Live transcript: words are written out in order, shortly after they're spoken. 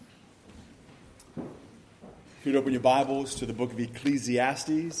If you'd open your Bibles to the book of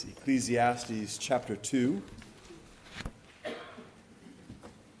Ecclesiastes, Ecclesiastes chapter 2.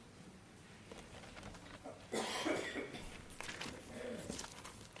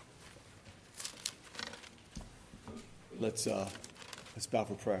 Let's bow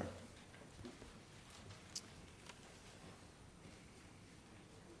for prayer.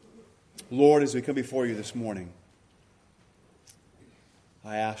 Lord, as we come before you this morning,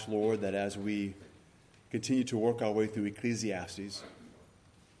 I ask, Lord, that as we continue to work our way through Ecclesiastes,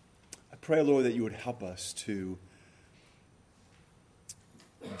 I pray, Lord, that you would help us to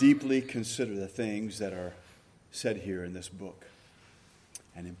deeply consider the things that are said here in this book,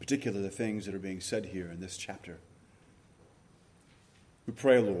 and in particular the things that are being said here in this chapter. We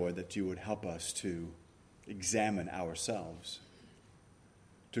pray, Lord, that you would help us to examine ourselves,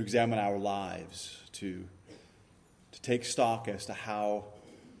 to examine our lives, to take stock as to how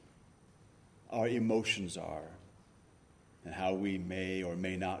our emotions are and how we may or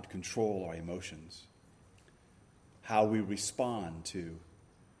may not control our emotions, how we respond to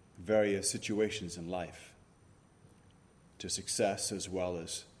various situations in life, to success as well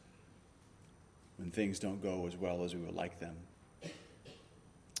as when things don't go as well as we would like them,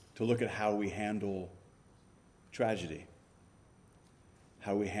 to look at how we handle tragedy,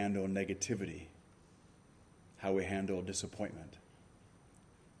 how we handle negativity, how we handle disappointment.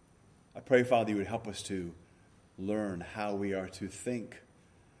 I pray, Father, you would help us to learn how we are to think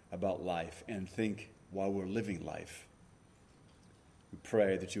about life and think while we're living life. We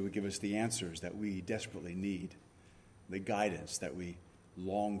pray that you would give us the answers that we desperately need, the guidance that we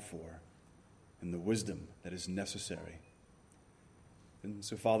long for, and the wisdom that is necessary. And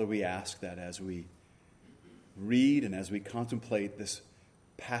so, Father, we ask that as we read and as we contemplate this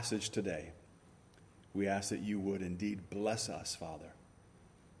passage today, we ask that you would indeed bless us, Father.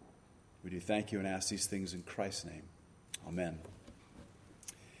 We do thank you and ask these things in Christ's name. Amen.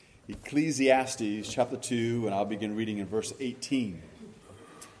 Ecclesiastes chapter 2, and I'll begin reading in verse 18.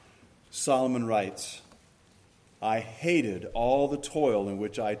 Solomon writes, I hated all the toil in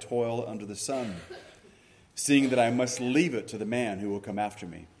which I toil under the sun, seeing that I must leave it to the man who will come after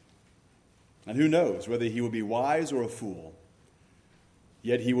me. And who knows whether he will be wise or a fool?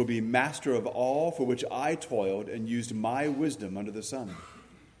 Yet he will be master of all for which I toiled and used my wisdom under the sun.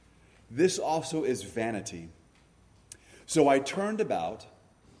 This also is vanity. So I turned about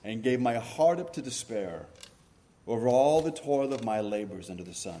and gave my heart up to despair over all the toil of my labors under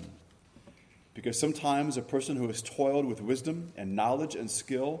the sun. Because sometimes a person who has toiled with wisdom and knowledge and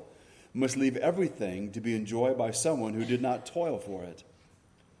skill must leave everything to be enjoyed by someone who did not toil for it.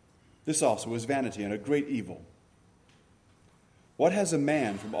 This also is vanity and a great evil. What has a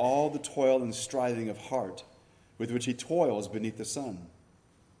man from all the toil and striving of heart with which he toils beneath the sun?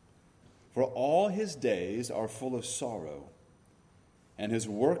 For all his days are full of sorrow, and his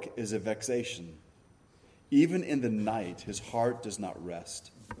work is a vexation. Even in the night his heart does not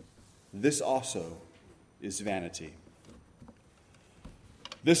rest. This also is vanity.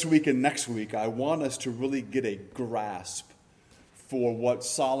 This week and next week, I want us to really get a grasp for what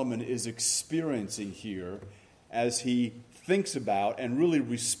Solomon is experiencing here as he thinks about and really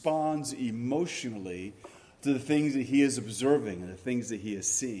responds emotionally to the things that he is observing and the things that he is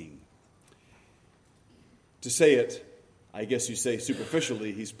seeing. To say it, I guess you say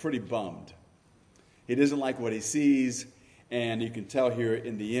superficially, he's pretty bummed. He doesn't like what he sees, and you can tell here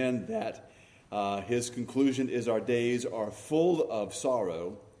in the end that his conclusion is our days are full of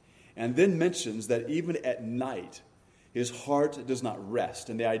sorrow, and then mentions that even at night, his heart does not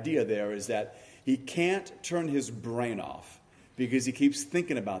rest. And the idea there is that he can't turn his brain off because he keeps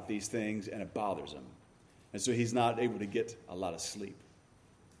thinking about these things and it bothers him. And so he's not able to get a lot of sleep.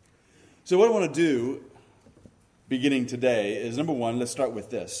 So what I want to do beginning today is, number one, let's start with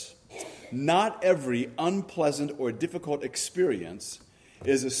this. Not every unpleasant or difficult experience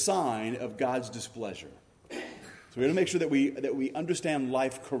is a sign of God's displeasure. So we have to make sure that we understand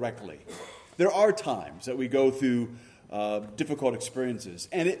life correctly. There are times that we go through difficult experiences,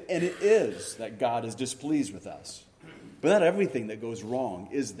 and it is that God is displeased with us. But not everything that goes wrong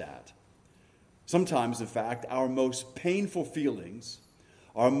is that. Sometimes, in fact, our most painful feelings,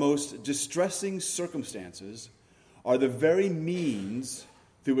 our most distressing circumstances are the very means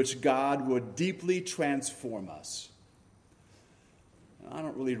through which God would deeply transform us. I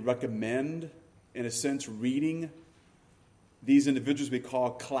don't really recommend, in a sense, reading these individuals we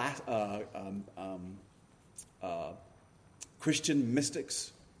call Christian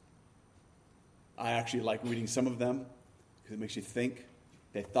mystics. I actually like reading some of them because it makes you think.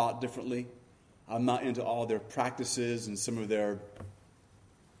 They thought differently. I'm not into all their practices and some of their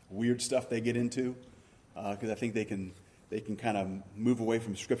weird stuff they get into. because I think they can kind of move away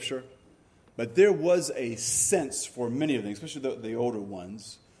from Scripture. But there was a sense for many of them, especially the older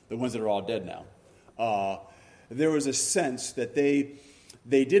ones, the ones that are all dead now. There was a sense that they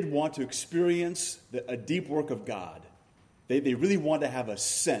did want to experience a deep work of God. They really wanted to have a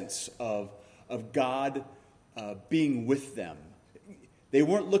sense of God being with them. They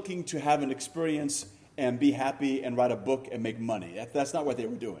weren't looking to have an experience and be happy and write a book and make money. That's not what they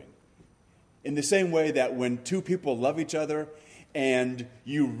were doing. In the same way that when two people love each other and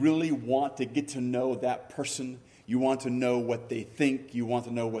you really want to get to know that person, you want to know what they think, you want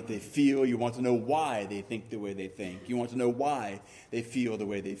to know what they feel, you want to know why they think the way they think, you want to know why they feel the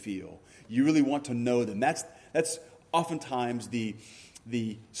way they feel. You really want to know them. That's oftentimes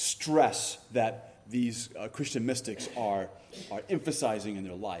the stress that these Christian mystics are emphasizing in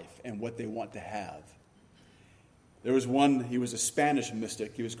their life and what they want to have. There was one, he was a Spanish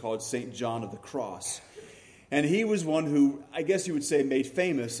mystic. He was called St. John of the Cross. And he was one who, I guess you would say, made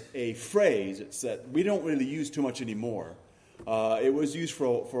famous a phrase that we don't really use too much anymore. It was used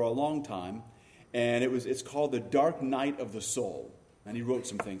for a long time, and it's called the dark night of the soul. And he wrote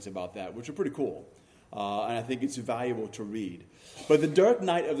some things about that, which are pretty cool. And I think it's valuable to read. But the dark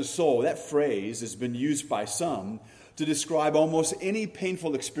night of the soul, that phrase has been used by some to describe almost any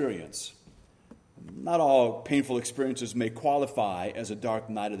painful experience. Not all painful experiences may qualify as a dark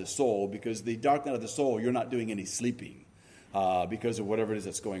night of the soul, because the dark night of the soul, you're not doing any sleeping because of whatever it is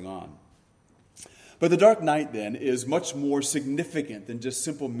that's going on. But the dark night, then, is much more significant than just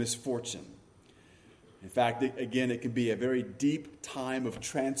simple misfortune. In fact, again, it can be a very deep time of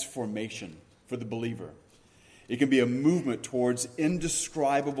transformation for the believer. It can be a movement towards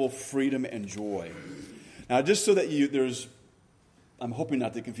indescribable freedom and joy. Now, just so that I'm hoping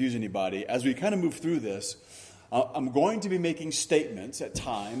not to confuse anybody, as we kind of move through this, I'm going to be making statements at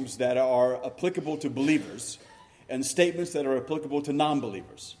times that are applicable to believers and statements that are applicable to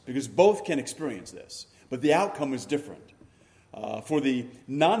non-believers, because both can experience this, but the outcome is different. For the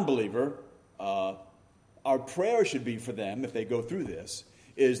non-believer, our prayer should be for them, if they go through this,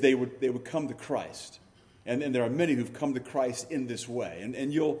 is they would come to Christ. And there are many who've come to Christ in this way.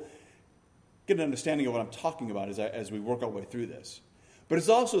 And you'll get an understanding of what I'm talking about as we work our way through this. But it's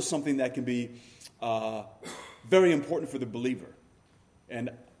also something that can be very important for the believer. And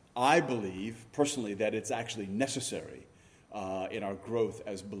I believe, personally, that it's actually necessary in our growth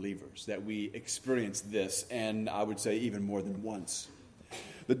as believers, that we experience this, and I would say even more than once.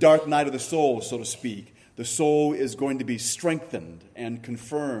 The dark night of the soul, so to speak, the soul is going to be strengthened and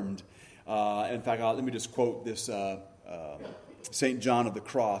confirmed. In fact, let me just quote this St. John of the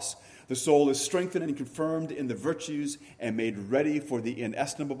Cross. The soul is strengthened and confirmed in the virtues and made ready for the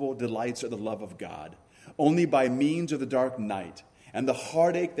inestimable delights of the love of God. Only by means of the dark night and the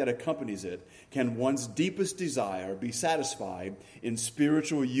heartache that accompanies it can one's deepest desire be satisfied in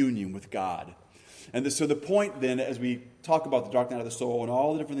spiritual union with God. And so the point then, as we talk about the dark night of the soul and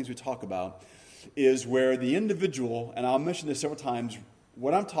all the different things we talk about, is where the individual, and I'll mention this several times,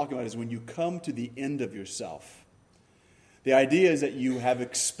 what I'm talking about is when you come to the end of yourself. The idea is that you have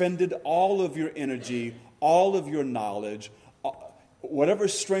expended all of your energy, all of your knowledge, whatever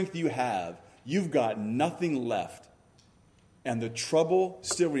strength you have, you've got nothing left. And the trouble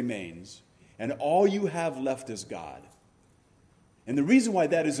still remains. And all you have left is God. And the reason why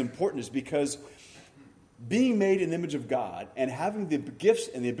that is important is because being made in the image of God and having the gifts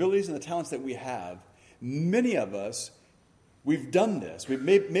and the abilities and the talents that we have, many of us, we've done this.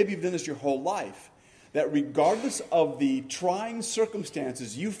 Maybe you've done this your whole life. That regardless of the trying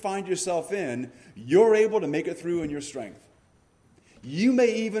circumstances you find yourself in, you're able to make it through in your strength. You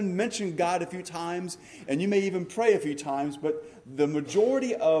may even mention God a few times, and you may even pray a few times, but the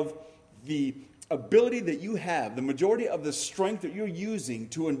majority of the ability that you have, the majority of the strength that you're using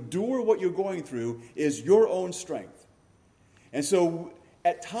to endure what you're going through is your own strength. And so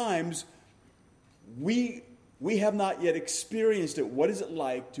at times, we have not yet experienced it. What is it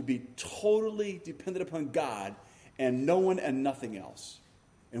like to be totally dependent upon God and no one and nothing else?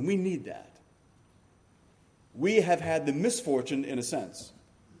 And we need that. We have had the misfortune, in a sense,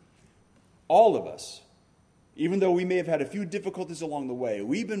 all of us, even though we may have had a few difficulties along the way,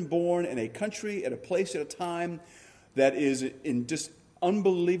 we've been born in a country, at a place, at a time that is in just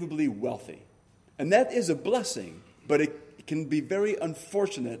unbelievably wealthy. And that is a blessing, but it can be very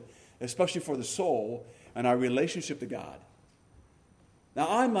unfortunate, especially for the soul, and our relationship to God. Now,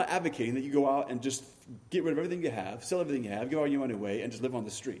 I'm not advocating that you go out and just get rid of everything you have, sell everything you have, give all your money away, and just live on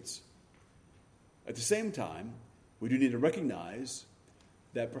the streets. At the same time, we do need to recognize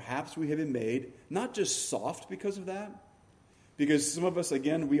that perhaps we have been made not just soft because of that, because some of us,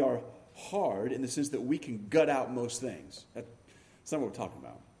 again, we are hard in the sense that we can gut out most things. That's not what we're talking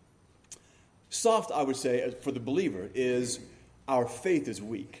about. Soft, I would say, for the believer, is our faith is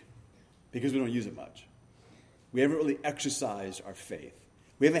weak because we don't use it much. We haven't really exercised our faith.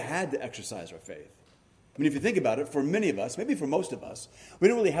 We haven't had to exercise our faith. I mean, if you think about it, for many of us, maybe for most of us, we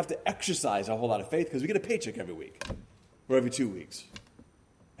don't really have to exercise a whole lot of faith because we get a paycheck every week or every 2 weeks.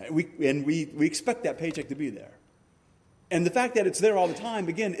 And we expect that paycheck to be there. And the fact that it's there all the time,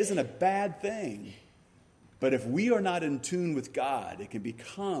 again, isn't a bad thing. But if we are not in tune with God, it can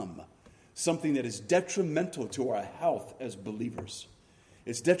become something that is detrimental to our health as believers.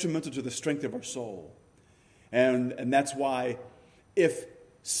 It's detrimental to the strength of our soul. And that's why if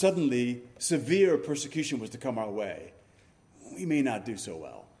suddenly severe persecution was to come our way, we may not do so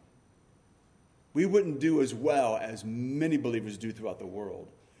well. We wouldn't do as well as many believers do throughout the world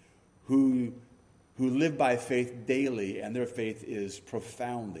who live by faith daily, and their faith is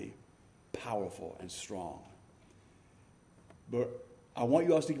profoundly powerful and strong. But I want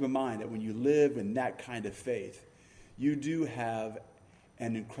you also to keep in mind that when you live in that kind of faith, you do have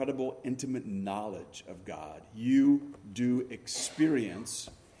an incredible intimate knowledge of God. You do experience,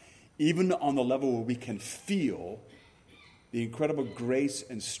 even on the level where we can feel, the incredible grace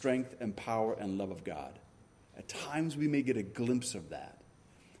and strength and power and love of God. At times we may get a glimpse of that.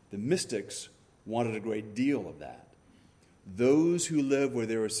 The mystics wanted a great deal of that. Those who live where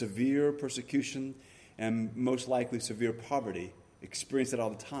there is severe persecution and most likely severe poverty experience it all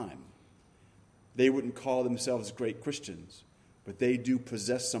the time. They wouldn't call themselves great Christians, but they do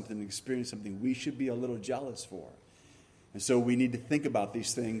possess something and experience something we should be a little jealous for. And so we need to think about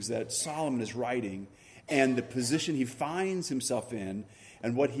these things that Solomon is writing and the position he finds himself in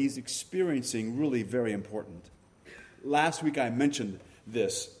and what he's experiencing, really very important. Last week I mentioned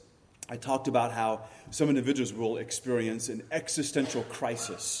this. I talked about how some individuals will experience an existential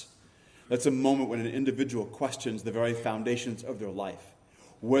crisis. That's a moment when an individual questions the very foundations of their life,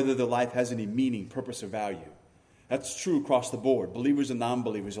 whether their life has any meaning, purpose, or value. That's true across the board. Believers and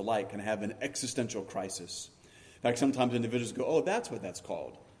non-believers alike can have an existential crisis. In fact, sometimes individuals go, oh, that's what that's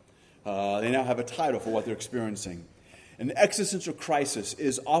called. They now have a title for what they're experiencing. An existential crisis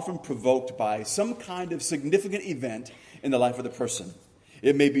is often provoked by some kind of significant event in the life of the person.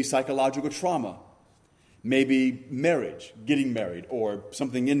 It may be psychological trauma, maybe marriage, getting married, or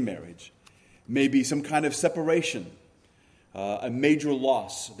something in marriage. Maybe some kind of separation, a major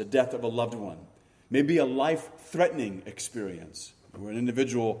loss, the death of a loved one. Maybe a life-threatening experience where an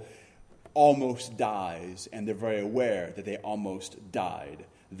individual almost dies and they're very aware that they almost died,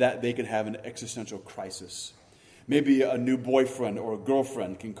 that they can have an existential crisis. Maybe a new boyfriend or a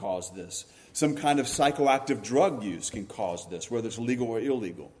girlfriend can cause this. Some kind of psychoactive drug use can cause this, whether it's legal or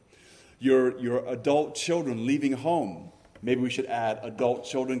illegal. Your adult children leaving home. Maybe we should add adult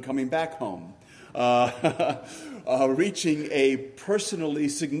children coming back home. Reaching a personally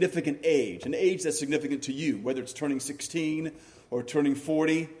significant age, an age that's significant to you, whether it's turning 16 or turning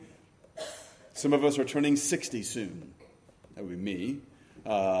 40. Some of us are turning 60 soon. That would be me.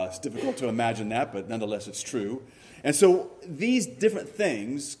 It's difficult to imagine that, but nonetheless it's true. And so these different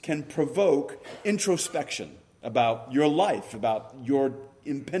things can provoke introspection about your life, about your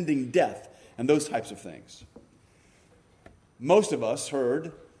impending death, and those types of things. Most of us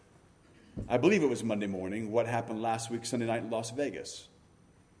heard, I believe it was Monday morning, what happened last week, Sunday night in Las Vegas.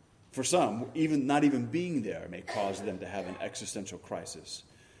 For some, even not even being there may cause them to have an existential crisis.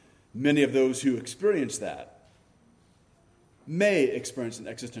 Many of those who experience that may experience an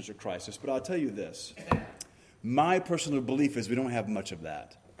existential crisis, but I'll tell you this. My personal belief is we don't have much of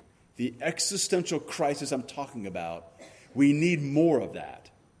that. The existential crisis I'm talking about, we need more of that,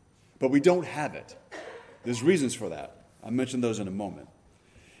 but we don't have it. There's reasons for that. I'll mention those in a moment.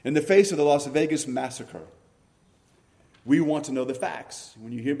 In the face of the Las Vegas massacre, we want to know the facts.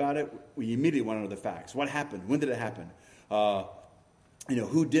 When you hear about it, we immediately want to know the facts. What happened? When did it happen?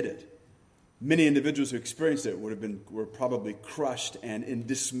 Who did it? Many individuals who experienced it were probably crushed and in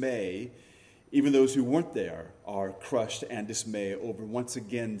dismay. Even those who weren't there are crushed and dismayed over, once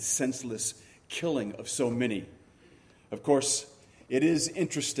again, senseless killing of so many. Of course, it is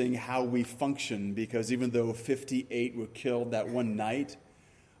interesting how we function, because even though 58 were killed that one night,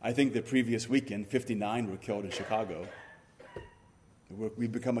 I think the previous weekend, 59 were killed in Chicago.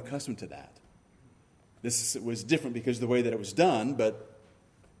 We've become accustomed to that. This was different because of the way that it was done, but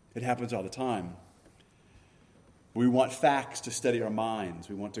it happens all the time. We want facts to steady our minds.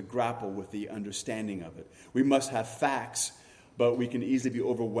 We want to grapple with the understanding of it. We must have facts, but we can easily be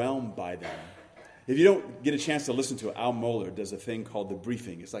overwhelmed by them. If you don't get a chance to listen to it, Al Mohler does a thing called The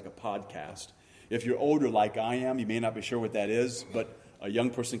Briefing. It's like a podcast. If you're older like I am, you may not be sure what that is, but a young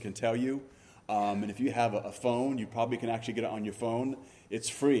person can tell you. And if you have a phone, you probably can actually get it on your phone. It's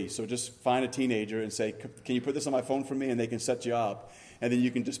free. So just find a teenager and say, can you put this on my phone for me? And they can set you up. And then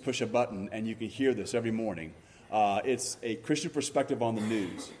you can just push a button and you can hear this every morning. It's a Christian perspective on the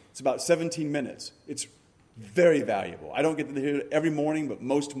news. It's about 17 minutes. It's very valuable. I don't get to hear it every morning, but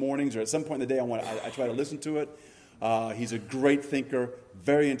most mornings or at some point in the day, I try to listen to it. He's a great thinker,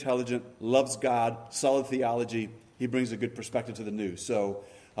 very intelligent, loves God, solid theology. He brings a good perspective to the news. So,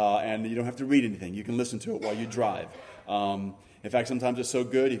 and you don't have to read anything. You can listen to it while you drive. In fact, sometimes it's so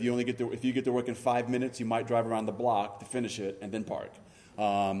good, if you get to work in 5 minutes, you might drive around the block to finish it and then park.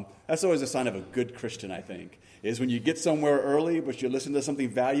 That's always a sign of a good Christian, I think, is when you get somewhere early, but you listen to something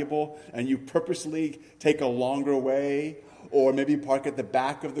valuable, and you purposely take a longer way, or maybe park at the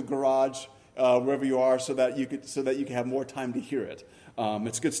back of the garage, wherever you are, so that you can have more time to hear it.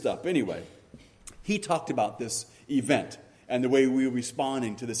 It's good stuff. Anyway, he talked about this event and the way we were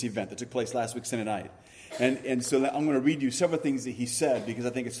responding to this event that took place last week Sunday night. And so I'm going to read you several things that he said because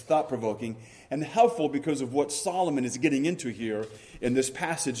I think it's thought-provoking and helpful because of what Solomon is getting into here in this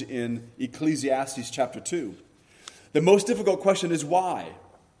passage in Ecclesiastes chapter 2. The most difficult question is why?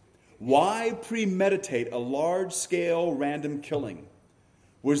 Why premeditate a large-scale random killing?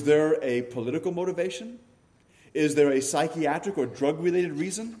 Was there a political motivation? Is there a psychiatric or drug-related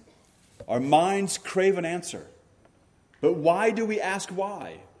reason? Our minds crave an answer. But why do we ask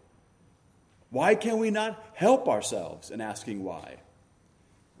why? Why can we not help ourselves in asking why?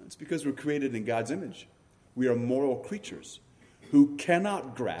 It's because we're created in God's image. We are moral creatures who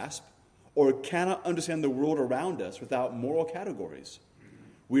cannot grasp or cannot understand the world around us without moral categories.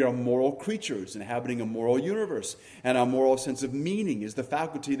 We are moral creatures inhabiting a moral universe, and our moral sense of meaning is the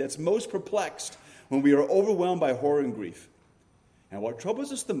faculty that's most perplexed when we are overwhelmed by horror and grief. And what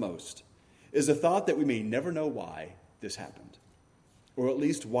troubles us the most is the thought that we may never know why this happened, or at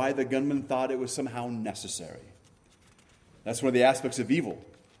least why the gunman thought it was somehow necessary. That's one of the aspects of evil,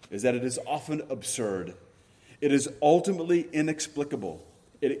 is that it is often absurd. It is ultimately inexplicable.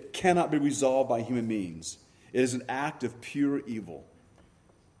 It cannot be resolved by human means. It is an act of pure evil.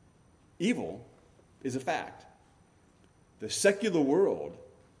 Evil is a fact. The secular world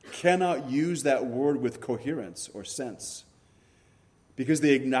cannot use that word with coherence or sense, because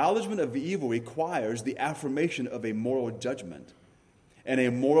the acknowledgement of evil requires the affirmation of a moral judgment and a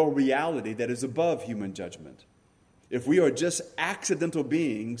moral reality that is above human judgment. If we are just accidental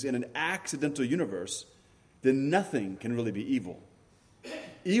beings in an accidental universe, then nothing can really be evil.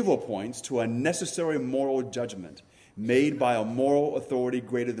 Evil points to a necessary moral judgment made by a moral authority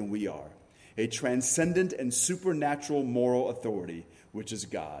greater than we are, a transcendent and supernatural moral authority, which is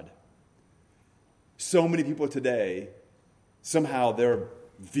God. So many people today, somehow their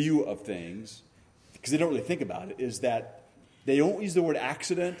view of things, because they don't really think about it, is that they don't use the word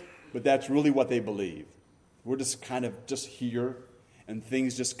accident, but that's really what they believe. We're just kind of just here, and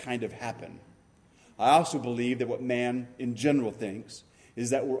things just kind of happen. I also believe that what man in general thinks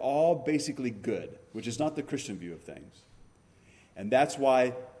is that we're all basically good, which is not the Christian view of things. And that's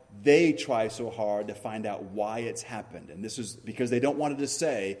why they try so hard to find out why it's happened. And this is because they don't want to just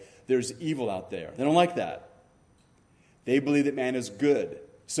say there's evil out there. They don't like that. They believe that man is good.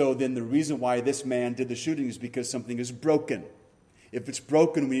 So then the reason why this man did the shooting is because something is broken. If it's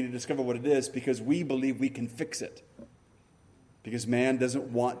broken, we need to discover what it is because we believe we can fix it. Because man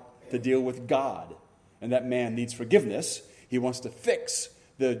doesn't want to deal with God. And that man needs forgiveness. He wants to fix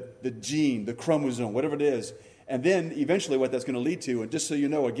the gene, the chromosome, whatever it is. And then eventually what that's going to lead to, and just so you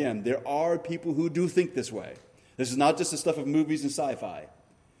know, again, there are people who do think this way. This is not just the stuff of movies and sci-fi.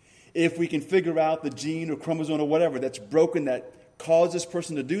 If we can figure out the gene or chromosome or whatever that's broken that caused this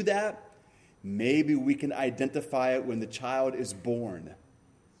person to do that, maybe we can identify it when the child is born.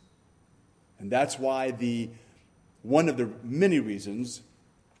 And that's why one of the many reasons,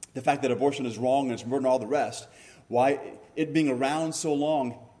 the fact that abortion is wrong and it's murder and all the rest, why it being around so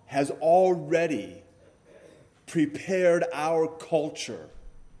long has already prepared our culture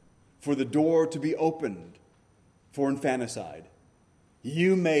for the door to be opened for infanticide.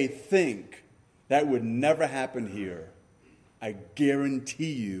 You may think that would never happen here. I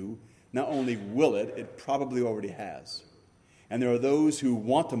guarantee you, not only will it, it probably already has. And there are those who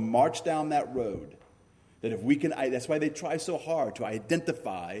want to march down that road. That if we can, that's why they try so hard to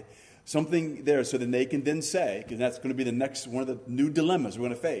identify something there so then they can then say, because that's going to be the next one of the new dilemmas we're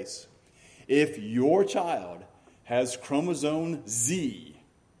going to face. If your child has chromosome Z,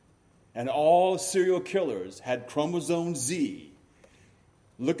 and all serial killers had chromosome Z,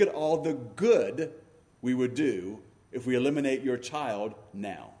 look at all the good we would do if we eliminate your child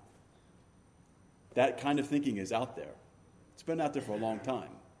now. That kind of thinking is out there. It's been out there for a long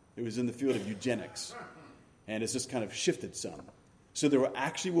time. It was in the field of eugenics, and it's just kind of shifted some. So there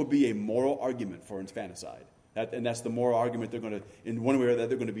actually will be a moral argument for infanticide. And that's the moral argument they're going to, in one way or the other,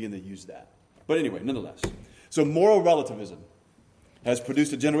 they're going to be in to use that. But anyway, nonetheless. So moral relativism has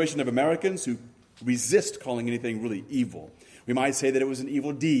produced a generation of Americans who resist calling anything really evil. We might say that it was an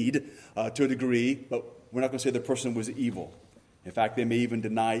evil deed to a degree, but we're not going to say the person was evil. In fact, they may even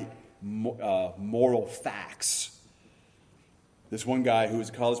deny moral facts. This one guy who was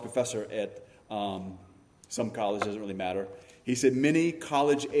a college professor at some college, doesn't really matter, he said many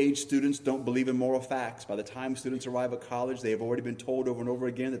college-age students don't believe in moral facts. By the time students arrive at college, they have already been told over and over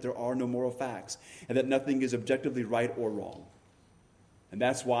again that there are no moral facts and that nothing is objectively right or wrong. And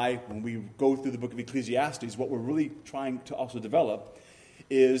that's why when we go through the book of Ecclesiastes, what we're really trying to also develop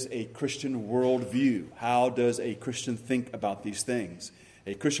is a Christian worldview. How does a Christian think about these things?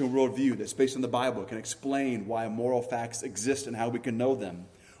 A Christian worldview that's based on the Bible can explain why moral facts exist and how we can know them.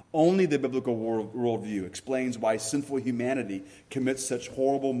 Only the biblical worldview explains why sinful humanity commits such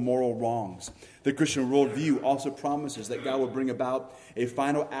horrible moral wrongs. The Christian worldview also promises that God will bring about a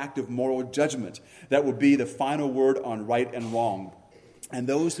final act of moral judgment that will be the final word on right and wrong. And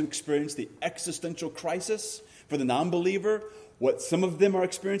those who experience the existential crisis for the non-believer, what some of them are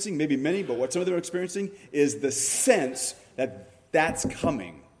experiencing, maybe many, but what some of them are experiencing is the sense that that's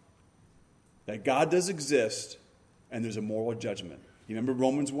coming. That God does exist and there's a moral judgment. You remember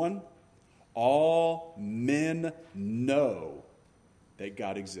Romans 1? All men know that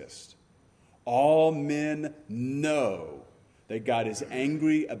God exists. All men know that God is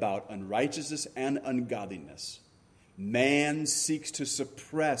angry about unrighteousness and ungodliness. Man seeks to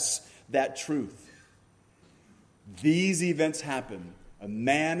suppress that truth. These events happen. A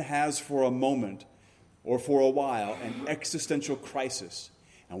man has for a moment or for a while an existential crisis.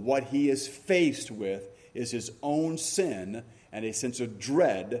 And what he is faced with is his own sin and a sense of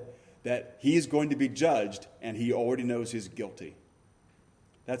dread that he is going to be judged and he already knows he's guilty.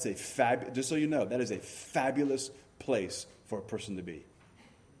 That's just so you know, that is a fabulous place for a person to be.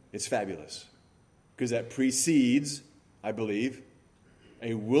 It's fabulous. Because that precedes, I believe,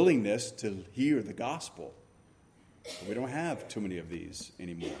 a willingness to hear the gospel. But we don't have too many of these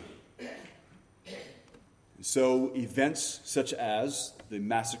anymore. So events such as the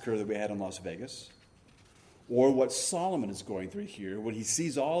massacre that we had in Las Vegas, or what Solomon is going through here, when he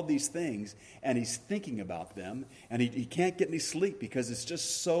sees all these things and he's thinking about them, and he can't get any sleep because it's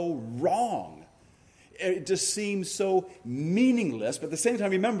just so wrong. It just seems so meaningless. But at the same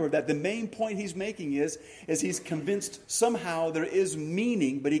time, remember that the main point he's making is he's convinced somehow there is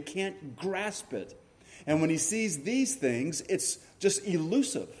meaning, but he can't grasp it. And when he sees these things, it's just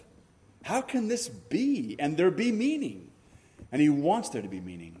elusive. How can this be and there be meaning? And he wants there to be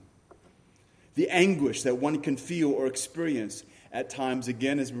meaning. The anguish that one can feel or experience at times,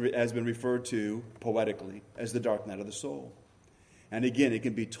 again, has been referred to poetically as the dark night of the soul. And again, it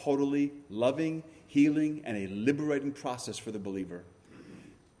can be totally loving, healing, and a liberating process for the believer,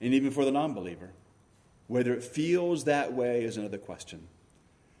 and even for the non-believer. Whether it feels that way is another question.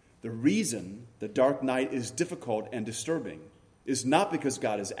 The reason the dark night is difficult and disturbing is not because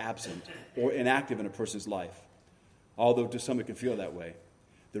God is absent or inactive in a person's life, although to some it can feel that way.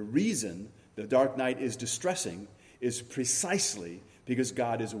 The reason the dark night is distressing is precisely because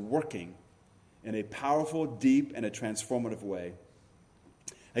God is working in a powerful, deep, and a transformative way.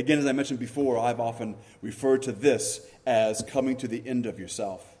 Again, as I mentioned before, I've often referred to this as coming to the end of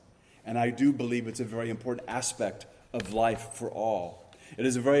yourself. And I do believe it's a very important aspect of life for all. It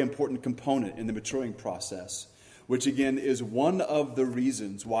is a very important component in the maturing process, which again is one of the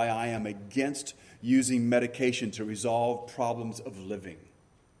reasons why I am against using medication to resolve problems of living.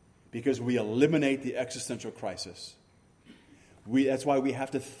 Because we eliminate the existential crisis. That's why we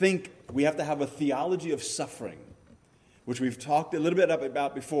have to think, we have to have a theology of suffering, which we've talked a little bit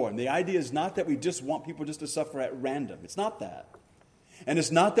about before. And the idea is not that we just want people just to suffer at random. It's not that. And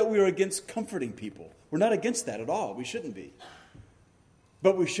it's not that we are against comforting people. We're not against that at all. We shouldn't be.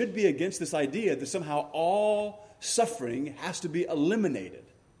 But we should be against this idea that somehow all suffering has to be eliminated.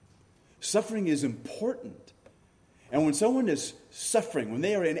 Suffering is important. And when someone is suffering, when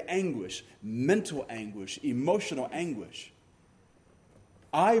they are in anguish, mental anguish, emotional anguish,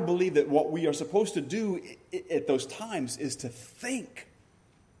 I believe that what we are supposed to do at those times is to think.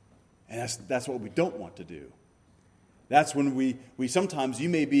 And that's what we don't want to do. That's when we sometimes, you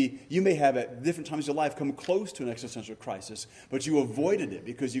may have at different times of your life come close to an existential crisis, but you avoided it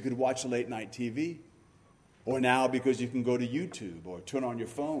because you could watch late night TV. Or now because you can go to YouTube or turn on your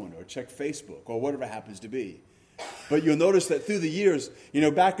phone or check Facebook or whatever it happens to be. But you'll notice that through the years,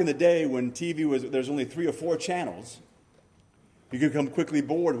 back in the day when TV there's only 3 or 4 channels, You can become quickly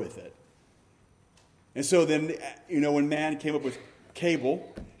bored with it. And so then, when man came up with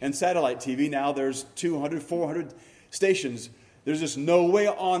cable and satellite TV, now there's 200, 400 stations. There's just no way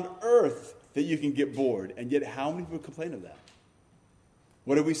on earth that you can get bored. And yet, how many people complain of that?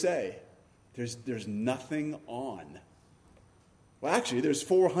 What do we say? There's nothing on. Well, actually, there's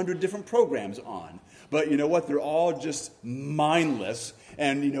 400 different programs on. But you know what? They're all just mindless.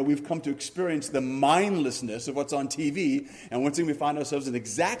 And, we've come to experience the mindlessness of what's on TV. And once again, we find ourselves in the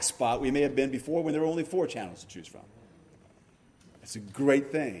exact spot we may have been before when there were only 4 channels to choose from. It's a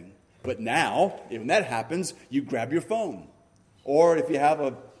great thing. But now, when that happens, you grab your phone. Or if you have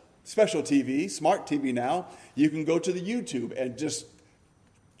a special TV, smart TV now, you can go to the YouTube and just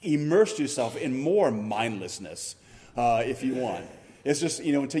immerse yourself in more mindlessness if you want. It's just,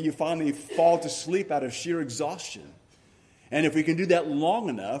 until you finally fall to sleep out of sheer exhaustion. And if we can do that long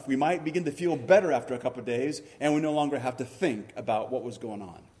enough, we might begin to feel better after a couple of days, and we no longer have to think about what was going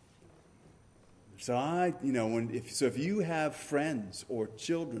on. So if you have friends or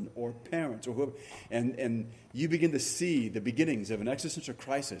children or parents or whoever, and you begin to see the beginnings of an existential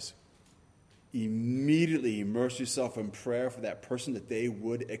crisis, immediately immerse yourself in prayer for that person that they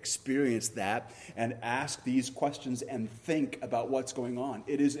would experience that and ask these questions and think about what's going on.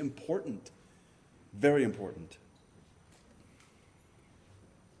 It is important, very important.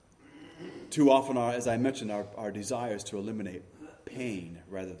 Too often, as I mentioned, our desire is to eliminate pain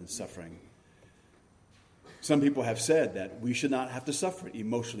rather than suffering. Some people have said that we should not have to suffer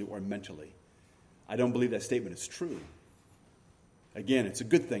emotionally or mentally. I don't believe that statement is true. Again, it's a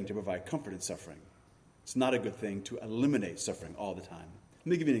good thing to provide comfort in suffering. It's not a good thing to eliminate suffering all the time. Let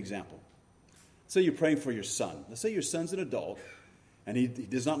me give you an example. Say you're praying for your son. Let's say your son's an adult, and he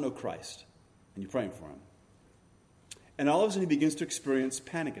does not know Christ, and you're praying for him. And all of a sudden he begins to experience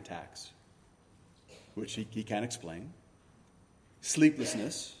panic attacks, which he can't explain,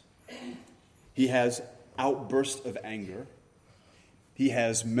 sleeplessness. He has outbursts of anger. He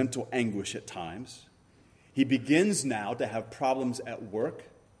has mental anguish at times. He begins now to have problems at work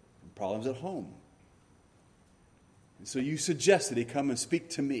and problems at home. And so you suggest that he come and speak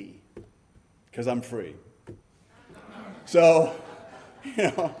to me because I'm free. So,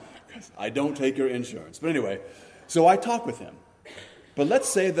 I don't take your insurance. But anyway, so I talk with him. But let's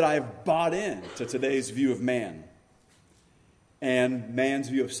say that I've bought in to today's view of man and man's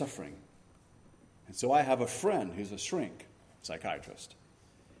view of suffering. And so I have a friend who's a shrink psychiatrist.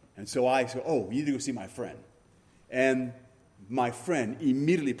 And so I say, you need to go see my friend. And my friend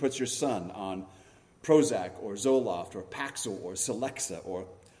immediately puts your son on Prozac or Zoloft or Paxil or Celexa or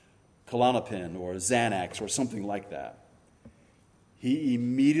Klonopin or Xanax or something like that. He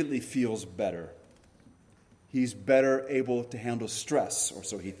immediately feels better. He's better able to handle stress, or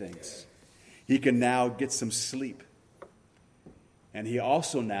so he thinks. He can now get some sleep. And he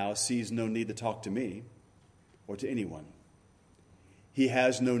also now sees no need to talk to me or to anyone. He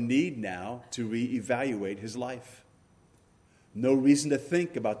has no need now to reevaluate his life. No reason to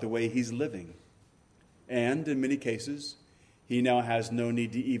think about the way he's living. And in many cases, he now has no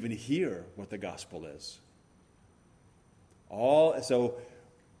need to even hear what the gospel is. So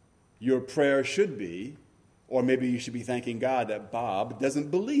your prayer should be, or maybe you should be thanking God that Bob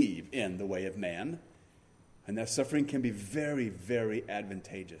doesn't believe in the way of man, and that suffering can be very, very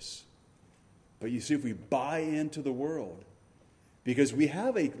advantageous. But you see, if we buy into the world, because we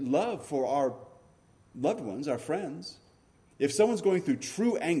have a love for our loved ones, our friends. If someone's going through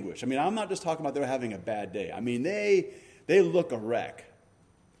true anguish, I'm not just talking about they're having a bad day. They look a wreck.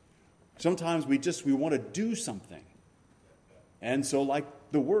 Sometimes we want to do something. And so like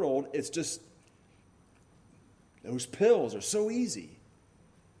the world, it's just, those pills are so easy.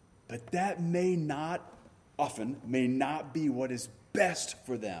 But that often may not be what is best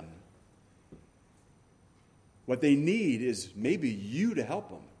for them. What they need is maybe you to help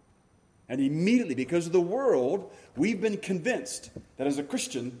them. And immediately, because of the world, we've been convinced that as a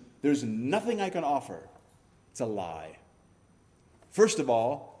Christian, there's nothing I can offer. It's a lie. First of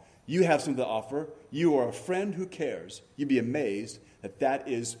all, you have something to offer. You are a friend who cares. You'd be amazed that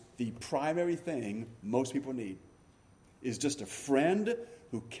is the primary thing most people need, is just a friend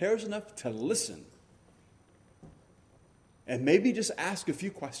who cares enough to listen. And maybe just ask a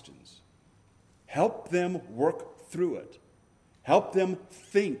few questions. Help them work through it. Help them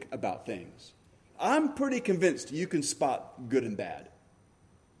think about things. I'm pretty convinced you can spot good and bad.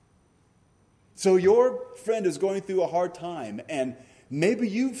 So your friend is going through a hard time, and maybe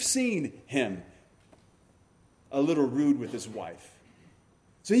you've seen him a little rude with his wife.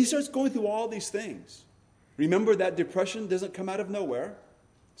 So he starts going through all these things. Remember that depression doesn't come out of nowhere.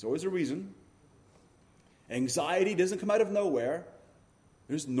 There's always a reason. Anxiety doesn't come out of nowhere.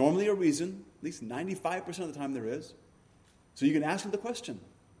 There's normally a reason, at least 95% of the time there is. So you can ask them the question,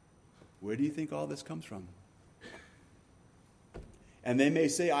 where do you think all this comes from? And they may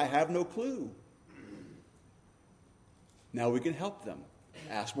say, I have no clue. Now we can help them.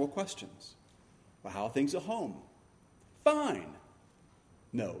 Ask more questions. Well, how are things at home? Fine.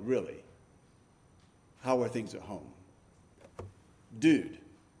 No, really. How are things at home? Dude,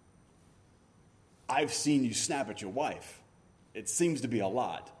 I've seen you snap at your wife. It seems to be a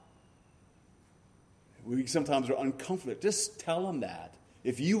lot. We sometimes are uncomfortable. Just tell them that.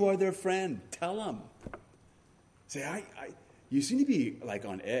 If you are their friend, tell them. Say, you seem to be like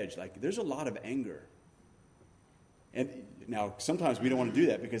on edge. Like there's a lot of anger. And now sometimes we don't want to do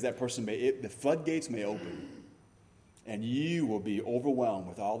that because that person the floodgates may open. And you will be overwhelmed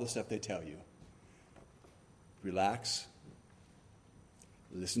with all the stuff they tell you. Relax.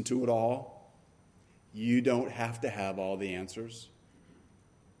 Listen to it all. You don't have to have all the answers.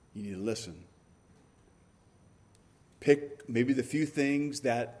 You need to listen. Pick maybe the few things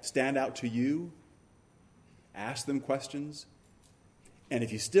that stand out to you. Ask them questions. And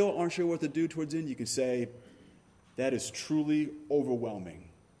if you still aren't sure what to do towards the end, you can say, that is truly overwhelming.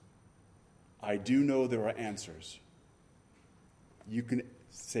 I do know there are answers. You can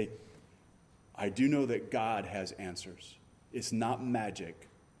say, I do know that God has answers. It's not magic.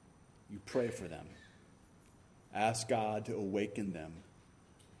 You pray for them. Ask God to awaken them.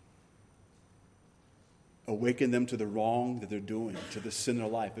 Awaken them to the wrong that they're doing, to the sin in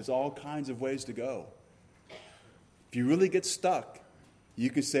their life. There's all kinds of ways to go. If you really get stuck, you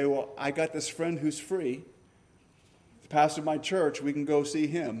can say, well, I got this friend who's free. The pastor of my church, we can go see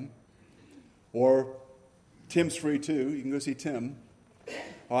him. Or Tim's free too. You can go see Tim.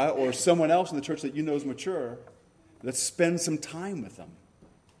 All right? Or someone else in the church that you know is mature. Let's spend some time with them.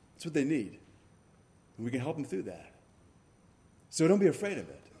 That's what they need. And we can help them through that. So don't be afraid of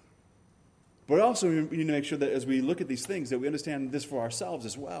it. But also we need to make sure that as we look at these things, that we understand this for ourselves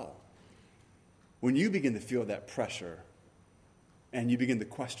as well. When you begin to feel that pressure and you begin to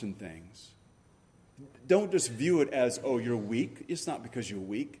question things, don't just view it as, oh, you're weak. It's not because you're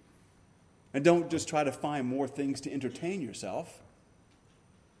weak. And don't just try to find more things to entertain yourself.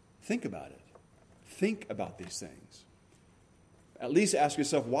 Think about it. Think about these things. At least ask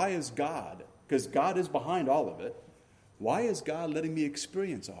yourself, why is God? Because God is behind all of it. Why is God letting me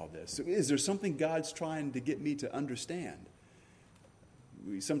experience all this? Is there something God's trying to get me to understand?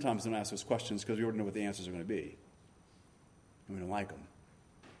 We sometimes don't ask those questions because we already know what the answers are going to be. And we don't like them.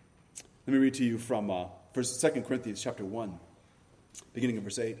 Let me read to you from 2 Corinthians chapter 1, beginning of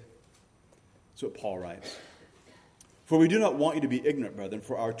verse 8. That's what Paul writes. For we do not want you to be ignorant, brethren,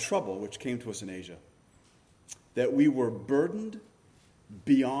 for our trouble which came to us in Asia, that we were burdened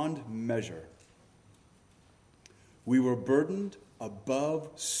beyond measure. We were burdened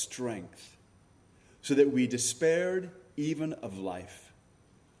above strength, so that we despaired even of life.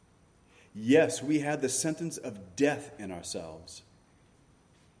 Yes, we had the sentence of death in ourselves,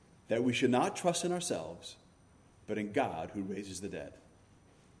 that we should not trust in ourselves, but in God who raises the dead.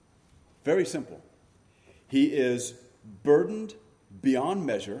 Very simple. He is burdened beyond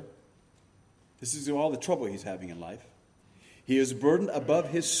measure. This is all the trouble he's having in life. He is burdened above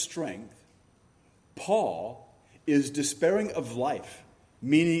his strength. Paul is despairing of life,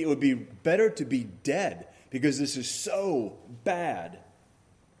 meaning it would be better to be dead because this is so bad.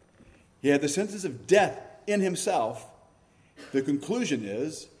 He had the sentence of death in himself. The conclusion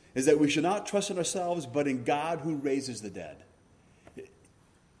is that we should not trust in ourselves, but in God who raises the dead.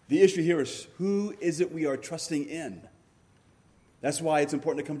 The issue here is, who is it we are trusting in? That's why it's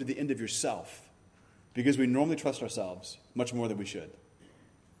important to come to the end of yourself, because we normally trust ourselves much more than we should.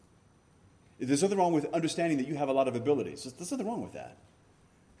 There's nothing wrong with understanding that you have a lot of abilities. There's nothing wrong with that.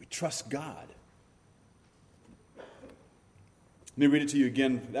 We trust God. Let me read it to you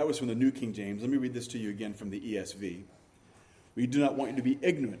again. That was from the New King James. Let me read this to you again from the ESV. We do not want you to be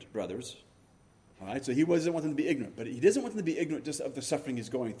ignorant, brothers. All right, so he doesn't want them to be ignorant, but he doesn't want them to be ignorant just of the suffering he's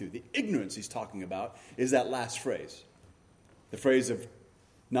going through. The ignorance he's talking about is that last phrase, the phrase of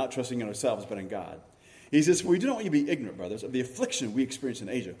not trusting in ourselves, but in God. He says, for we do not want you to be ignorant, brothers, of the affliction we experienced in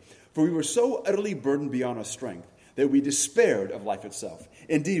Asia. For we were so utterly burdened beyond our strength that we despaired of life itself.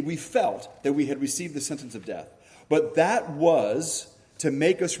 Indeed, we felt that we had received the sentence of death. But that was to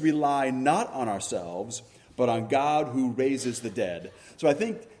make us rely not on ourselves, but on God who raises the dead. So I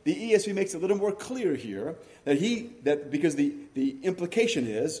think the ESV makes it a little more clear here that because the implication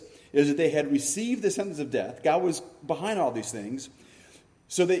is that they had received the sentence of death. God was behind all these things,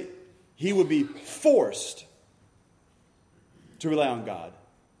 so that he would be forced to rely on God.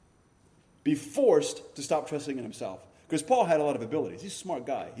 be forced to stop trusting in himself. Because Paul had a lot of abilities. He's a smart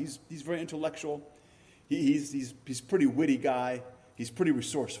guy. He's very intellectual. He's a pretty witty guy. He's pretty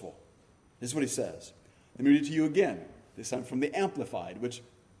resourceful. This is what he says. Let me read it to you again, this time from the Amplified, which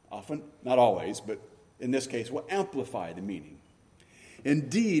often, not always, but in this case, will amplify the meaning.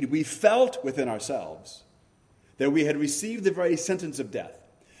 Indeed, we felt within ourselves that we had received the very sentence of death.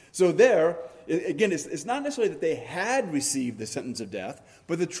 So there, again, it's not necessarily that they had received the sentence of death,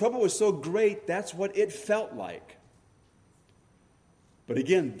 but the trouble was so great, that's what it felt like. But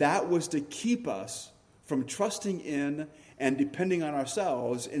again, that was to keep us from trusting in and depending on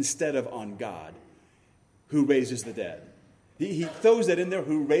ourselves instead of on God, who raises the dead. He throws that in there,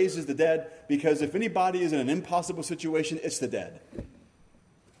 who raises the dead, because if anybody is in an impossible situation, it's the dead.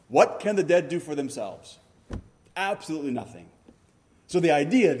 What can the dead do for themselves? Absolutely nothing. So the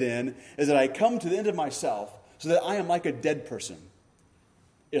idea then is that I come to the end of myself so that I am like a dead person.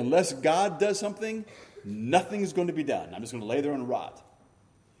 Unless God does something, nothing's going to be done. I'm just going to lay there and rot.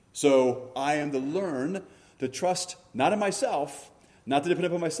 So I am to learn to trust not in myself, not to depend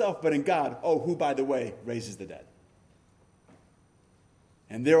upon myself, but in God, who, by the way, raises the dead.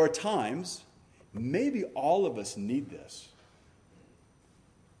 And there are times, maybe all of us need this.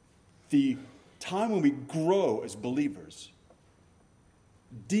 The time when we grow as believers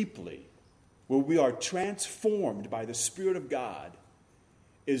deeply, where we are transformed by the Spirit of God,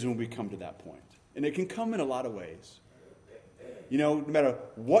 is when we come to that point. And it can come in a lot of ways. You know, no matter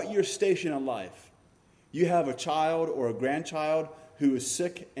what your station in life, you have a child or a grandchild who is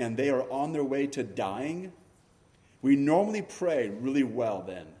sick and they are on their way to dying, we normally pray really well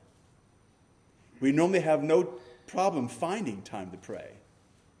then. We normally have no problem finding time to pray.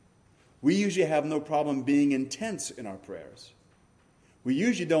 We usually have no problem being intense in our prayers. We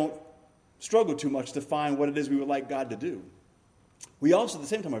usually don't struggle too much to find what it is we would like God to do. We also, at the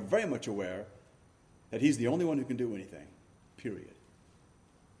same time, are very much aware that He's the only one who can do anything, period.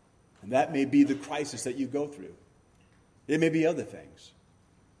 And that may be the crisis that you go through. It may be other things.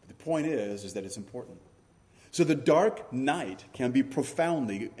 But the point is that it's important. So the dark night can be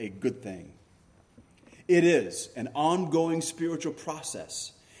profoundly a good thing. It is an ongoing spiritual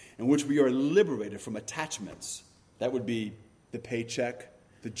process in which we are liberated from attachments. That would be the paycheck,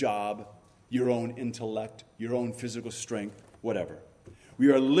 the job, your own intellect, your own physical strength, whatever.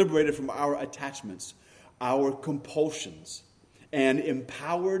 We are liberated from our attachments, our compulsions, and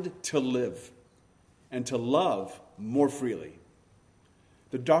empowered to live and to love more freely.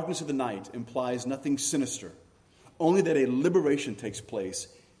 The darkness of the night implies nothing sinister, only that a liberation takes place,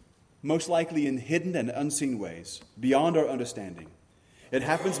 most likely in hidden and unseen ways, beyond our understanding. It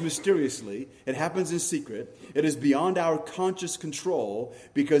happens mysteriously. It happens in secret. It is beyond our conscious control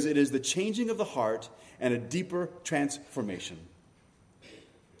because it is the changing of the heart and a deeper transformation.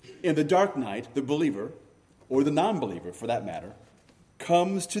 In the dark night, the believer, or the non-believer for that matter,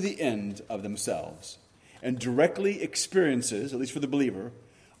 comes to the end of themselves and directly experiences, at least for the believer,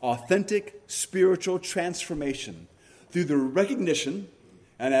 authentic spiritual transformation through the recognition,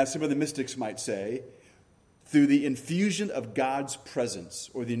 and as some of the mystics might say, through the infusion of God's presence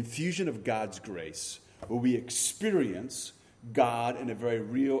or the infusion of God's grace, where we experience God in a very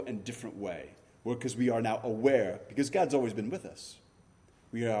real and different way, because we are now aware, because God's always been with us.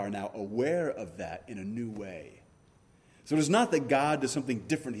 We are now aware of that in a new way. So it's not that God does something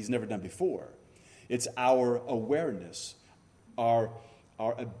different He's never done before. It's our awareness, our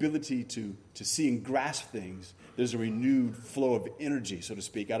ability to see and grasp things. There's a renewed flow of energy, so to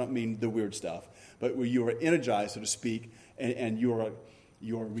speak. I don't mean the weird stuff, but where you are energized, so to speak, and you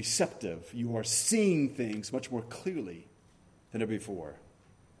are receptive. You are seeing things much more clearly than ever before.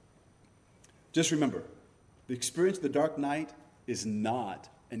 Just remember, the experience of the dark night is not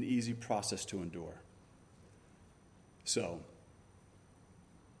an easy process to endure. So,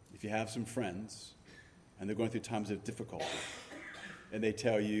 if you have some friends and they're going through times of difficulty, and they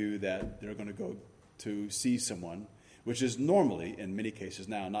tell you that they're going to go to see someone, which is normally, in many cases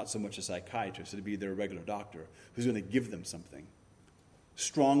now, not so much a psychiatrist, it'd be their regular doctor who's going to give them something,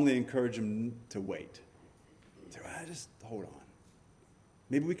 strongly encourage them to wait. Say, just hold on.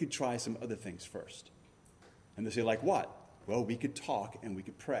 Maybe we could try some other things first. And they say, like what? Well, we could talk and we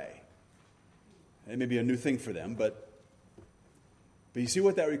could pray. It may be a new thing for them, but you see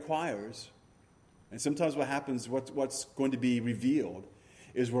what that requires? And sometimes what happens, what's going to be revealed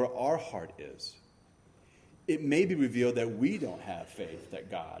is where our heart is. It may be revealed that we don't have faith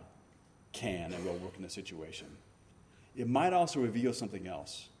that God can and will work in the situation. It might also reveal something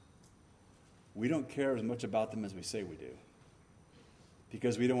else. We don't care as much about them as we say we do,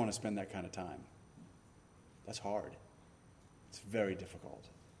 because we don't want to spend that kind of time. That's hard. It's very difficult.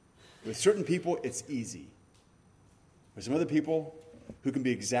 With certain people, it's easy. With some other people who can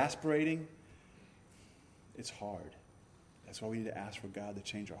be exasperating, it's hard. That's why we need to ask for God to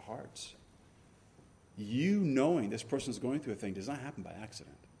change our hearts. You knowing this person is going through a thing does not happen by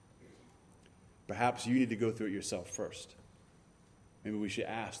accident. Perhaps you need to go through it yourself first. Maybe we should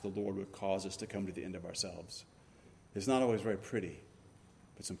ask the Lord what cause us to come to the end of ourselves. It's not always very pretty,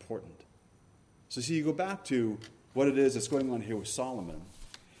 but it's important. So see, you go back to what it is that's going on here with Solomon,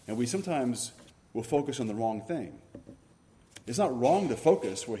 and we sometimes will focus on the wrong thing. It's not wrong to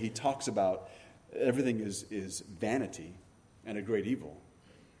focus where he talks about everything is vanity and a great evil.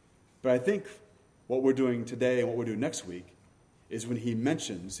 But I think what we're doing today and what we're doing next week is when he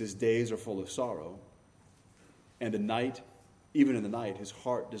mentions his days are full of sorrow, and the night, even in the night, his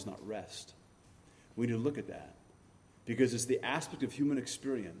heart does not rest. We need to look at that because it's the aspect of human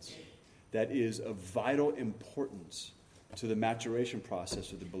experience that is of vital importance to the maturation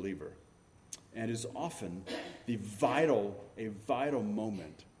process of the believer. And is often a vital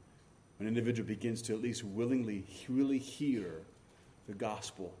moment when an individual begins to at least willingly really hear the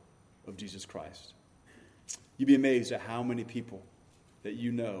gospel of Jesus Christ. You'd be amazed at how many people that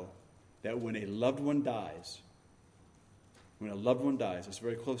you know that when a loved one dies, it's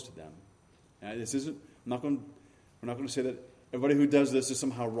very close to them. Now, we're not going to say that everybody who does this is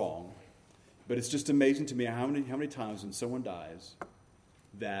somehow wrong, but it's just amazing to me how many times when someone dies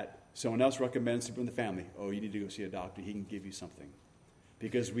that someone else recommends to people in the family, oh, you need to go see a doctor, he can give you something.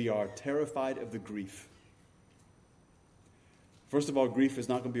 Because we are terrified of the grief. First of all, grief is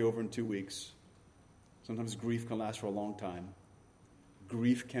not going to be over in 2 weeks. Sometimes grief can last for a long time.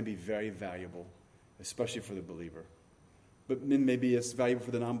 Grief can be very valuable, especially for the believer. But maybe it's valuable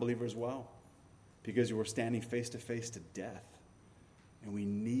for the non-believer as well, because you are standing face to face to death. And we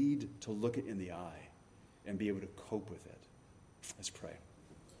need to look it in the eye and be able to cope with it. Let's pray.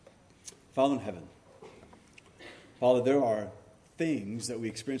 Father in heaven, Father, there are things that we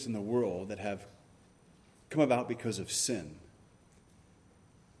experience in the world that have come about because of sin.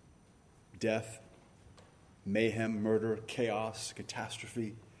 Death, mayhem, murder, chaos,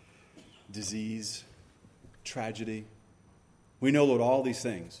 catastrophe, disease, tragedy. We know, Lord, all these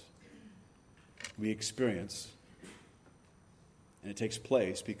things we experience, and it takes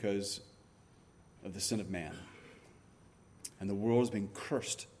place because of the sin of man. And the world is being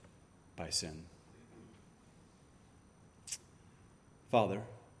cursed by sin. Father,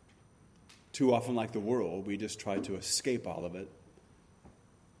 too often like the world, we just try to escape all of it,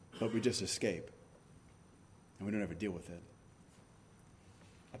 but we just escape, and we don't ever deal with it.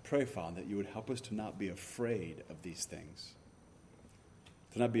 I pray, Father, that you would help us to not be afraid of these things,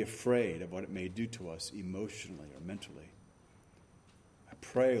 to not be afraid of what it may do to us emotionally or mentally. I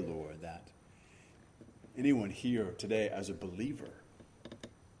pray, Lord, that anyone here today as a believer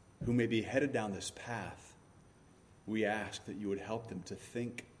who may be headed down this path, we ask that you would help them to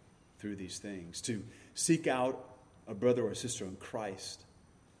think through these things, to seek out a brother or sister in Christ,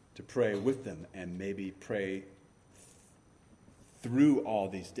 to pray with them and maybe pray through all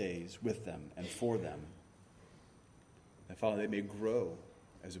these days with them and for them. And Father, they may grow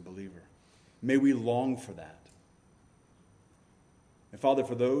as a believer. May we long for that. And Father,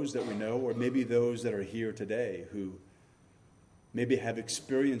 for those that we know, or maybe those that are here today who maybe have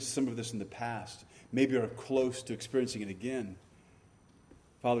experienced some of this in the past, maybe are close to experiencing it again,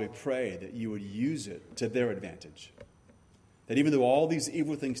 Father, we pray that you would use it to their advantage. That even though all these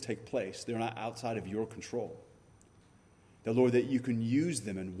evil things take place, they're not outside of your control. That, Lord, that you can use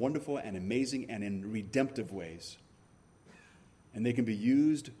them in wonderful and amazing and in redemptive ways. And they can be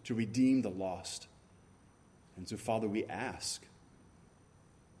used to redeem the lost. And so, Father, we ask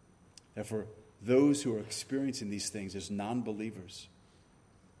that for those who are experiencing these things as non-believers,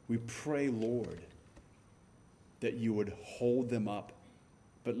 we pray, Lord, that you would hold them up,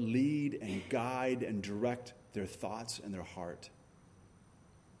 but lead and guide and direct their thoughts and their heart.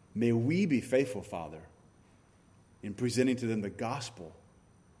 May we be faithful, Father, in presenting to them the gospel.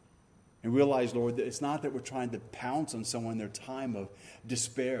 And realize, Lord, that it's not that we're trying to pounce on someone in their time of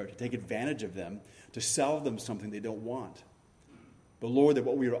despair, to take advantage of them, to sell them something they don't want. But, Lord, that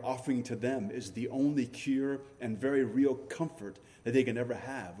what we are offering to them is the only cure and very real comfort that they can ever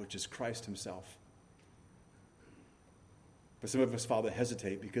have, which is Christ himself. But some of us, Father,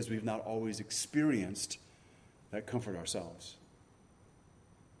 hesitate because we've not always experienced that comfort ourselves.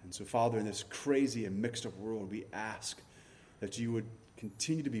 And so, Father, in this crazy and mixed up world, we ask that you would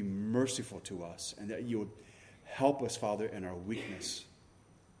continue to be merciful to us and that you would help us, Father, in our weakness.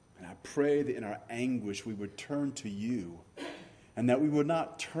 And I pray that in our anguish we would turn to you and that we would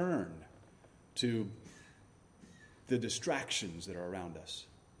not turn to the distractions that are around us,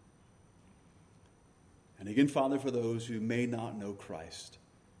 And again, Father, for those who may not know Christ,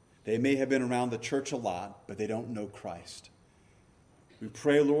 they may have been around the church a lot, but they don't know Christ. We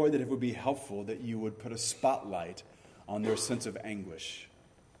pray, Lord, that it would be helpful that you would put a spotlight on their sense of anguish,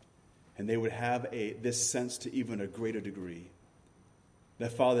 and they would have this sense to even a greater degree.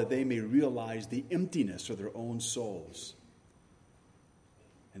 That, Father, they may realize the emptiness of their own souls,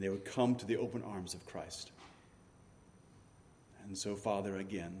 and they would come to the open arms of Christ. And so, Father,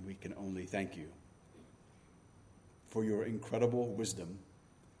 again, we can only thank you for your incredible wisdom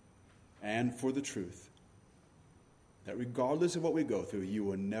and for the truth that regardless of what we go through, you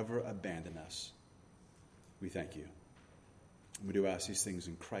will never abandon us. We thank you. And we do ask these things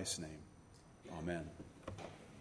in Christ's name. Amen.